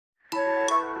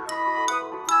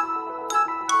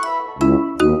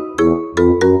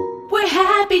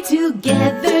we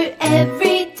together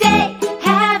every day,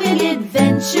 having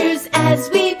adventures as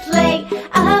we play.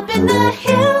 Up in the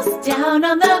hills, down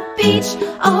on the beach,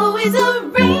 always a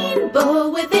rainbow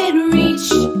within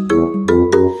reach.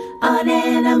 On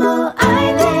Animal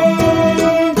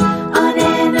Island, on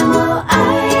Animal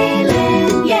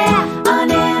Island, yeah.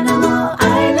 On Animal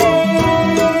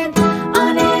Island,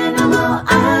 on Animal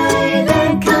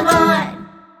Island, come on.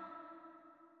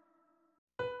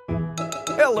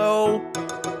 Hello.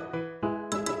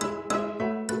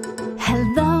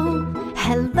 Hello,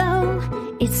 hello,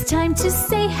 it's time to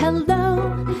say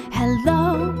hello.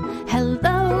 Hello,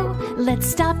 hello, let's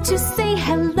stop to say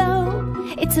hello.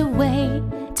 It's a way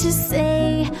to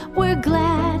say we're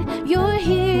glad you're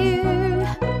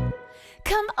here.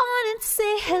 Come on and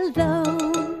say hello.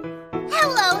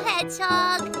 Hello,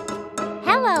 Hedgehog.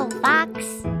 Hello, Fox.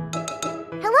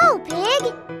 Hello,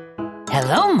 Pig.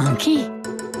 Hello, Monkey.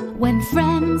 When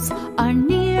friends are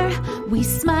near, we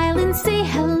smile and say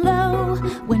hello.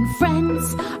 When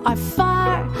friends are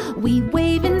far, we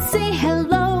wave and say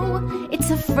hello.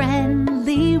 It's a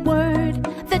friendly word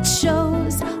that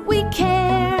shows we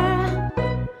care.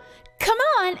 Come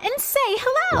on and say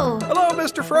hello. Hello,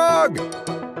 Mr. Frog.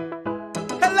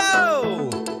 Hello.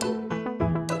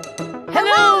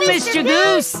 Hello, Mr.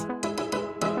 Goose.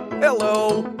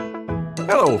 Hello.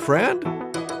 Hello, friend.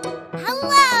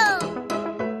 Hello.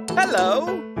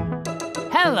 Hello.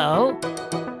 Hello.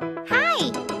 Hi,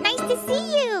 nice to see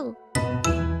you.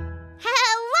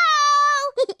 Hello.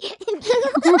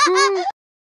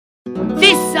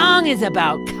 This song is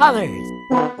about colors.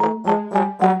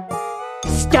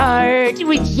 Start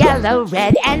with yellow,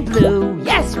 red, and blue.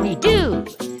 Yes, we do.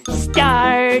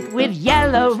 Start with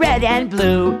yellow, red, and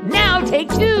blue. Now take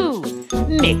two.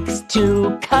 Mix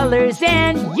two colors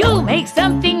and you'll make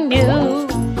something new.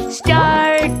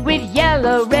 Start with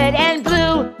yellow, red, and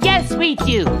blue. Yes, we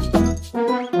do.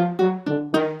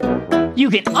 You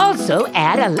can also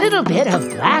add a little bit of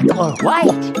black or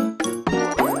white.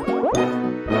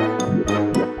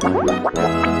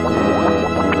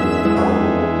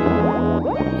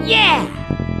 Yeah!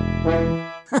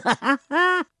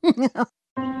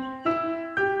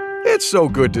 It's so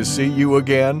good to see you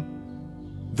again.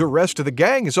 The rest of the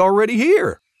gang is already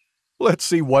here. Let's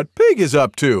see what Pig is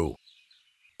up to.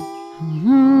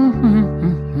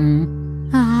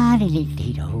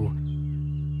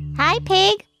 Hi,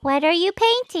 Pig. What are you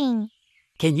painting?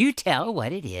 Can you tell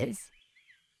what it is?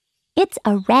 It's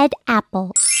a red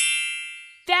apple.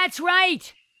 That's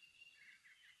right!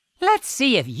 Let's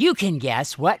see if you can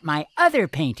guess what my other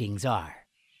paintings are.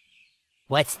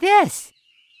 What's this?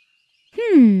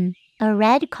 A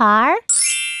red car?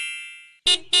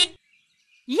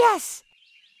 Yes!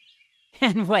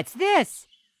 And what's this?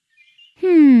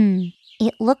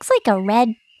 It looks like a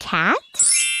red cat?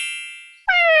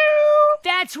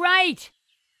 That's right!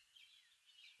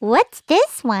 What's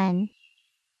this one?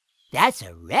 That's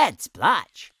a red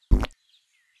splotch.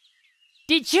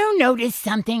 Did you notice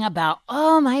something about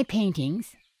all my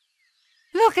paintings?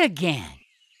 Look again.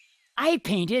 I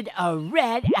painted a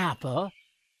red apple,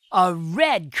 a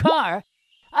red car,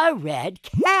 a red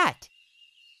cat,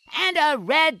 and a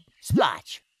red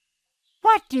splotch.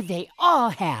 What do they all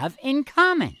have in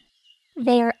common?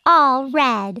 They're all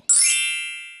red.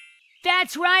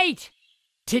 That's right!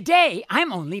 Today,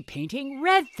 I'm only painting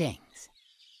red things.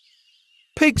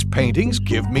 Pig's paintings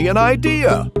give me an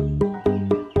idea.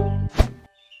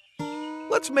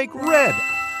 Let's make red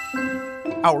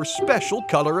our special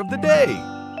color of the day.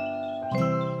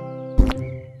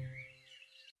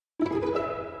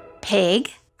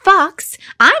 Pig, Fox,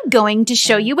 I'm going to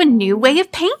show you a new way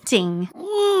of painting.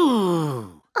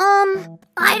 Ooh!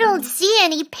 I don't see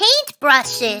any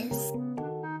paintbrushes.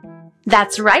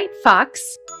 That's right, Fox.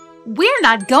 We're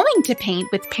not going to paint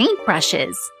with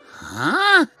paintbrushes.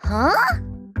 Huh?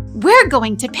 We're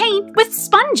going to paint with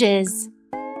sponges.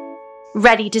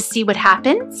 Ready to see what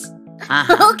happens?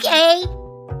 Okay.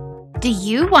 Do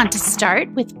you want to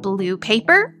start with blue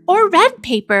paper or red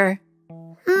paper?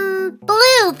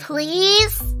 Blue,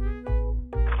 please.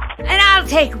 And I'll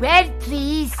take red,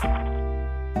 please.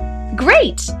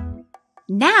 Great!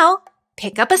 Now,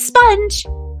 pick up a sponge.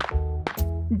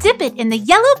 Dip it in the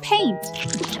yellow paint.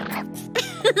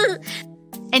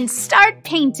 And start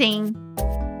painting.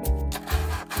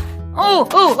 Oh,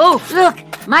 look!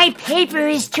 My paper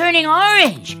is turning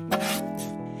orange.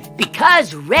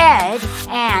 Because red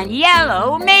and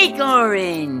yellow make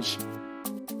orange.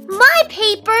 My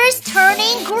paper's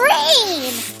turning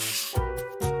green.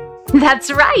 That's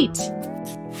right.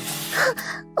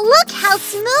 Look how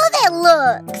smooth it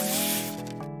looks.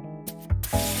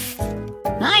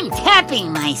 I I'm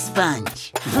tapping my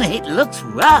sponge. It looks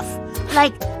rough,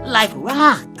 like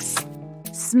rocks.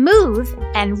 Smooth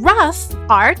and rough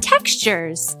are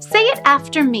textures. Say it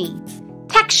after me.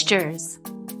 Textures.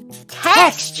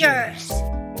 Textures.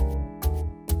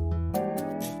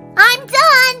 I'm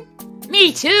done.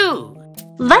 Me too.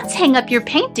 Let's hang up your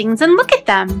paintings and look at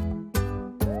them.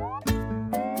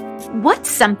 What's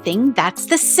something that's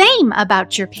the same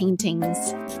about your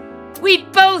paintings? We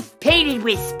both painted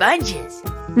with sponges.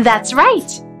 That's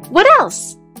right. What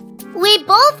else? We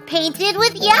both painted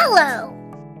with yellow.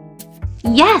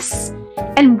 Yes.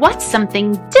 And what's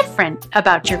something different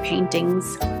about your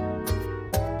paintings?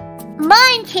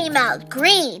 Mine came out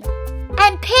green,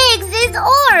 and Pig's is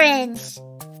orange.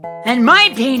 And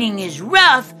my painting is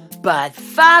rough, but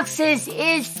Fox's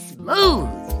is smooth.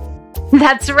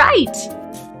 That's right.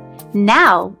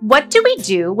 Now, what do we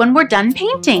do when we're done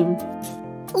painting?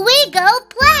 We go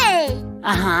play.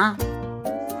 Uh-huh.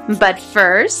 But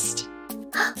first,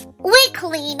 We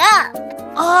clean up.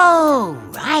 Oh,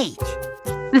 right.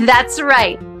 that's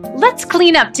right. Let's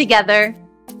clean up together.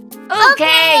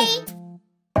 Okay.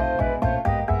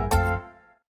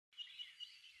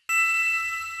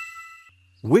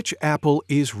 Which apple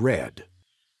is red?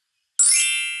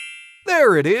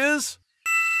 There it is!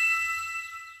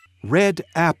 Red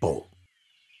apple.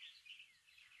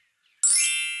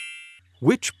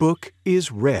 Which book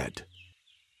is red?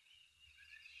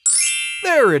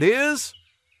 There it is!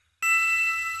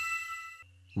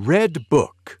 Red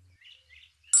book.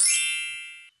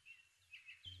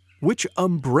 Which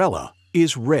umbrella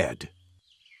is red?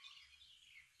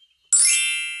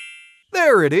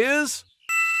 There it is!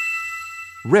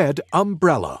 Red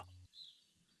umbrella.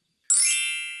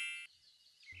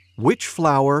 Which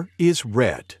flower is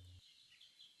red?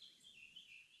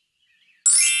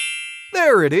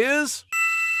 There it is!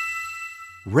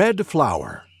 Red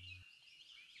flower.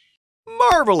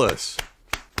 Marvelous!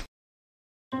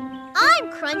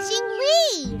 I'm crunching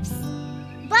leaves,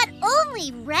 but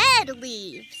only red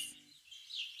leaves.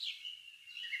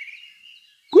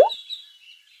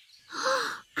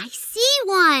 I see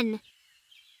one.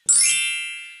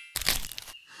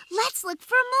 Let's look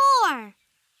for more.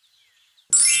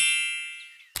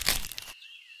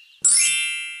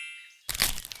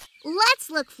 Let's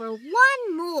look for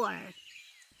one more.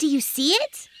 Do you see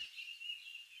it?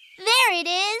 There it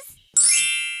is.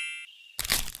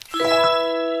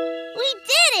 We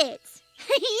did it!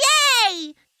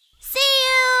 Yay! See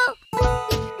you!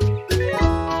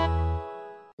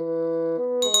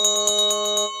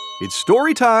 It's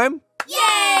story time!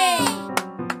 Yay!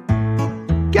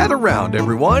 Gather round,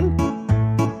 everyone!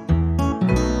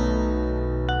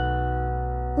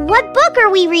 What book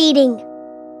are we reading?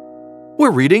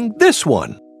 We're reading this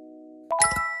one.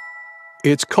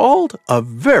 It's called A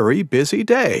Very Busy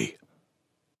Day.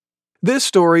 This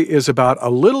story is about a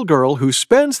little girl who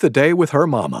spends the day with her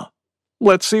mama.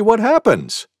 Let's see what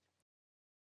happens.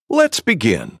 Let's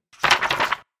begin.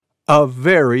 A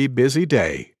Very Busy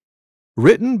Day.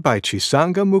 Written by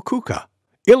Chisanga Mukuka.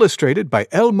 Illustrated by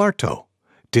El Marto.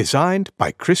 Designed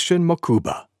by Christian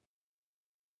Mokuba.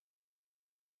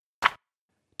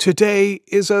 Today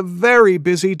is a very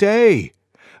busy day.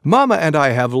 Mama and I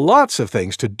have lots of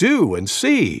things to do and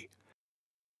see.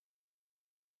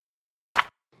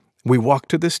 We walk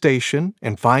to the station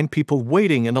and find people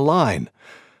waiting in a line.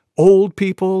 Old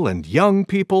people and young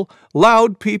people,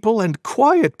 loud people and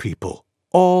quiet people,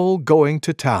 all going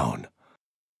to town.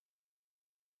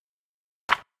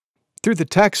 Through the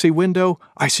taxi window,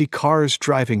 I see cars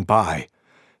driving by.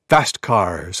 Fast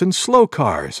cars and slow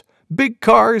cars, big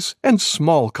cars and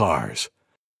small cars.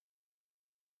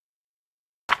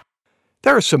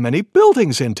 There are so many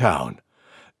buildings in town.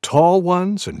 Tall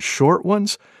ones and short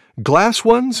ones, glass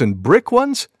ones and brick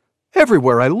ones,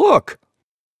 everywhere I look.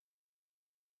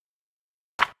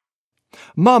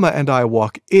 Mama and I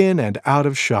walk in and out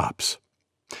of shops.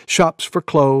 Shops for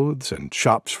clothes and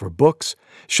shops for books,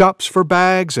 shops for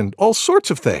bags and all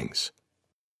sorts of things.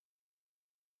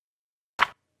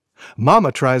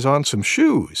 Mama tries on some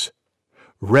shoes.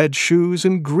 Red shoes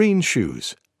and green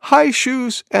shoes, high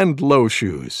shoes and low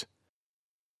shoes.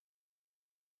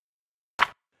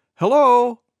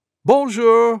 Hello,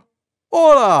 bonjour,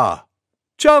 hola,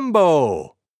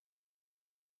 jumbo.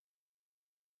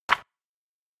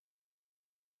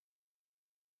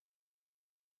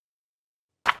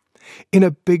 In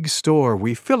a big store,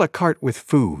 we fill a cart with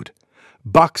food.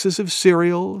 Boxes of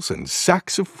cereals and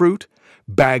sacks of fruit,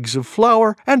 bags of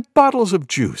flour and bottles of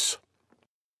juice.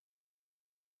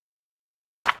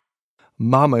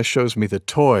 Mama shows me the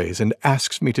toys and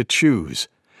asks me to choose.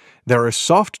 There are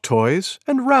soft toys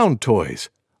and round toys,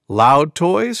 loud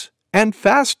toys and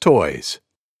fast toys.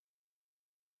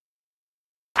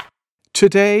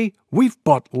 Today, we've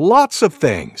bought lots of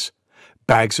things.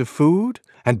 Bags of food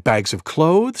and bags of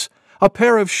clothes, a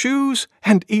pair of shoes,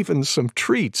 and even some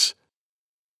treats.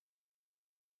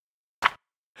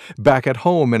 Back at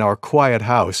home in our quiet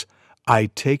house, I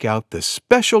take out the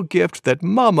special gift that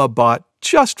Mama bought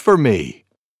just for me.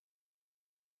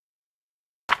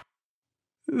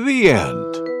 The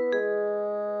end.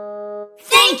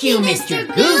 Thank you, Mr.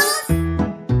 Goose.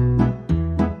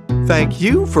 Thank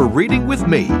you for reading with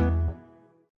me.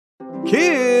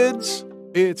 Kids,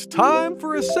 it's time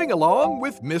for a sing-along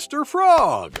with Mr.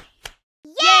 Frog.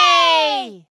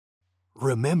 Yay!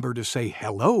 Remember to say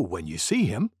hello when you see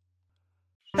him.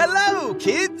 Hello,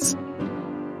 kids!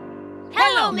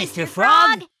 Hello, Mr.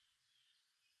 Frog.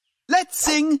 Let's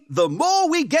sing The More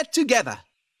We Get Together.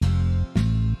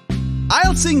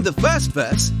 I'll sing the first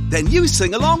verse, then you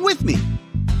sing along with me.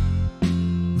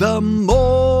 The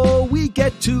more we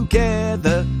get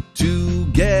together,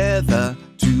 together,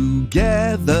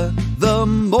 together, the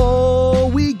more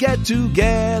we get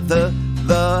together,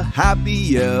 the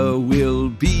happier we'll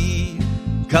be.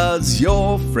 'Cause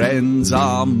your friends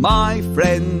are my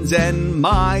friends and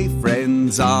my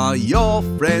friends are your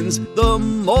friends. The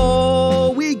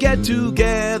more we get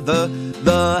together,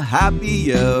 the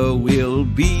happier we'll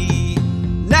be.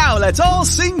 Now let's all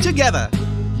sing together.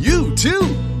 You too.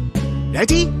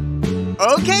 Ready?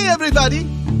 Okay, everybody.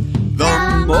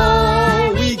 The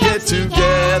more we get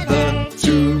together,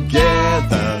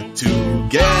 together,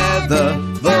 together,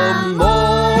 the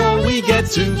more we get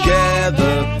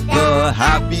together, the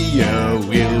happier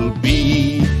we'll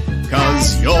be.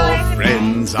 'Cause your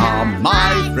friends are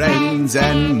my friends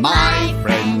and my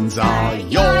friends are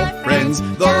your friends.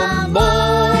 The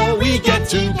more we get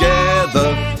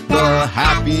together, the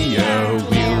happier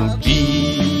we'll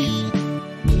be.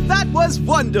 That was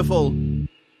wonderful.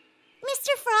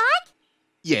 Mr. Frog?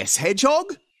 Yes,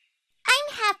 Hedgehog? I'm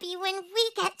happy when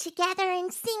we get together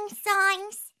and sing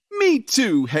songs. Me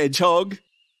too, Hedgehog.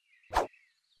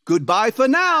 Goodbye for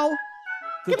now.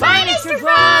 Goodbye, Mr.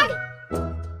 Frog!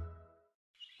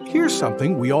 Here's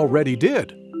something we already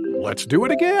did. Let's do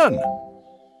it again.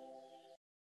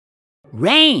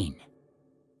 Rain.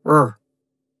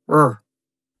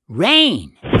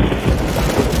 Rain.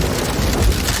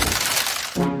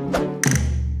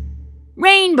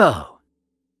 Rainbow.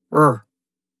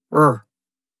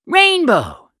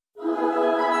 Rainbow.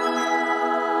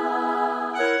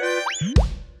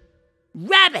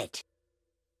 Rabbit.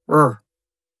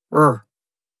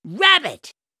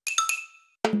 Rabbit.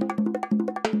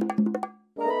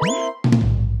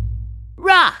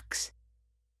 Rocks.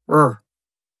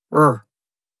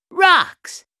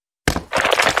 Rocks.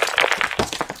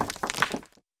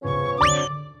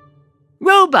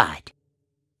 Robot.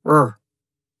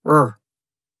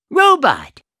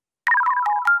 Robot.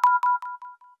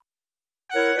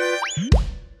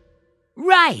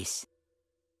 Rice.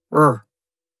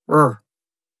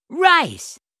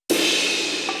 Rice.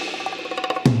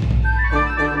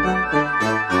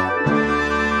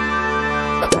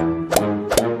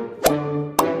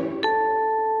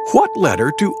 What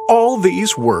letter do all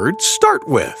these words start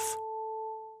with?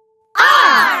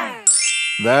 R!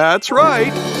 That's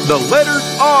right, the letter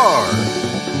R.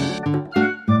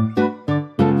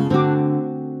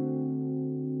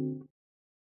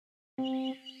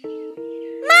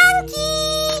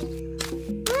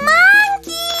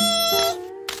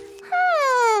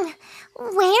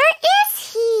 Where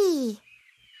is he?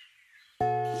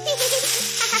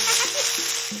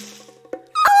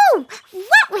 Oh,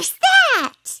 what was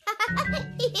that?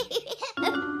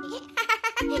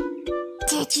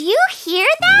 Did you hear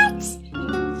that?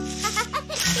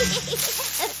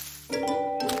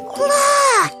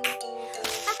 Look!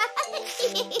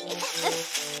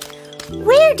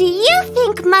 Where do you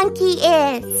think Monkey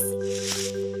is?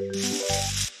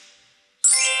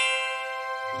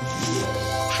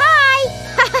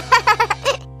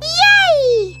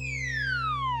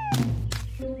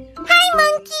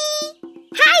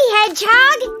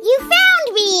 Hedgehog, you found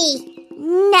me!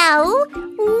 No,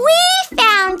 we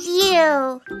found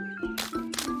you!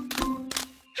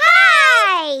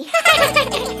 Hi!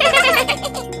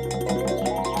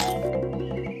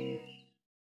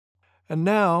 And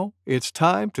now it's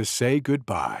time to say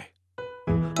goodbye.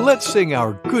 Let's sing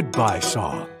our goodbye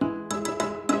song.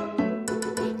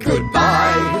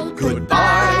 Goodbye,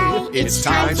 goodbye, it's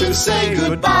time to say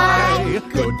goodbye.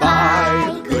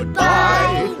 Goodbye,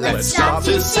 goodbye, let's stop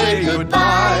to say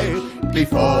goodbye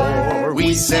before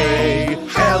we say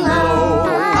hello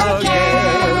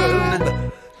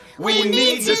again. We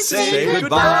need to say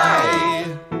goodbye.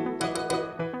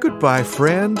 Goodbye,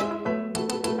 friend.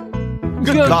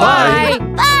 Goodbye.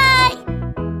 Bye.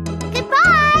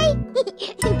 Goodbye.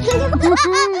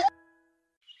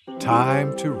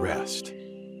 Time to rest.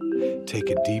 Take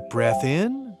a deep breath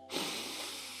in.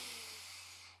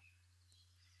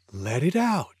 Let it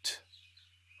out.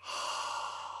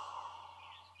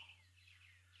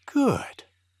 Good.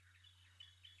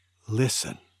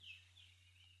 Listen.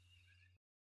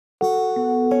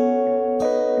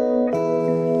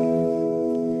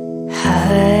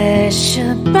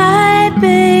 Hush-a-bye,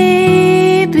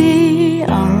 baby,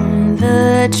 on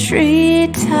the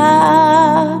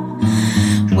treetop.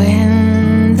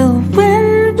 When the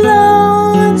wind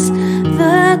blows,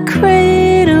 the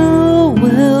cradle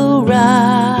will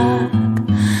rock.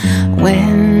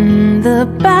 When the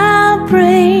bough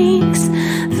breaks,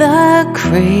 the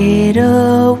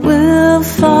cradle will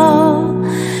fall,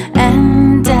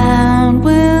 and down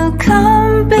will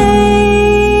come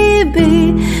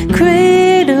baby,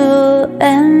 cradle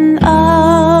and all.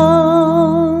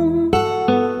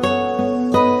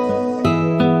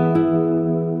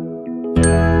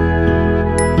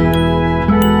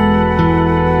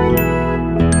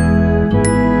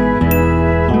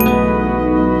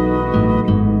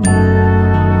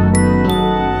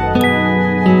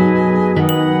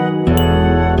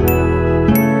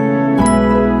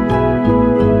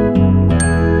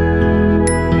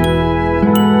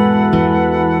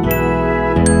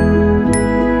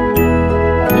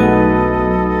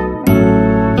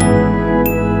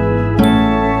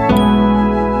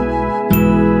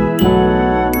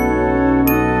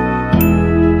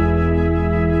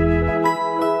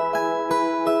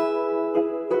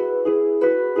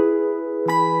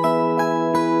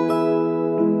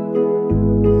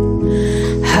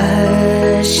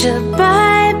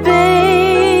 Hush-a-bye,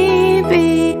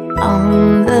 baby,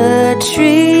 on the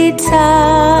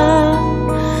treetop.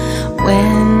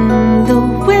 When the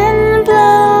wind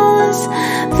blows,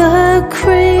 the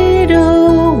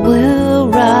cradle will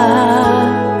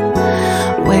rock.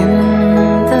 When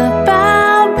the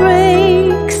bough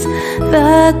breaks,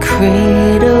 the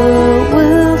cradle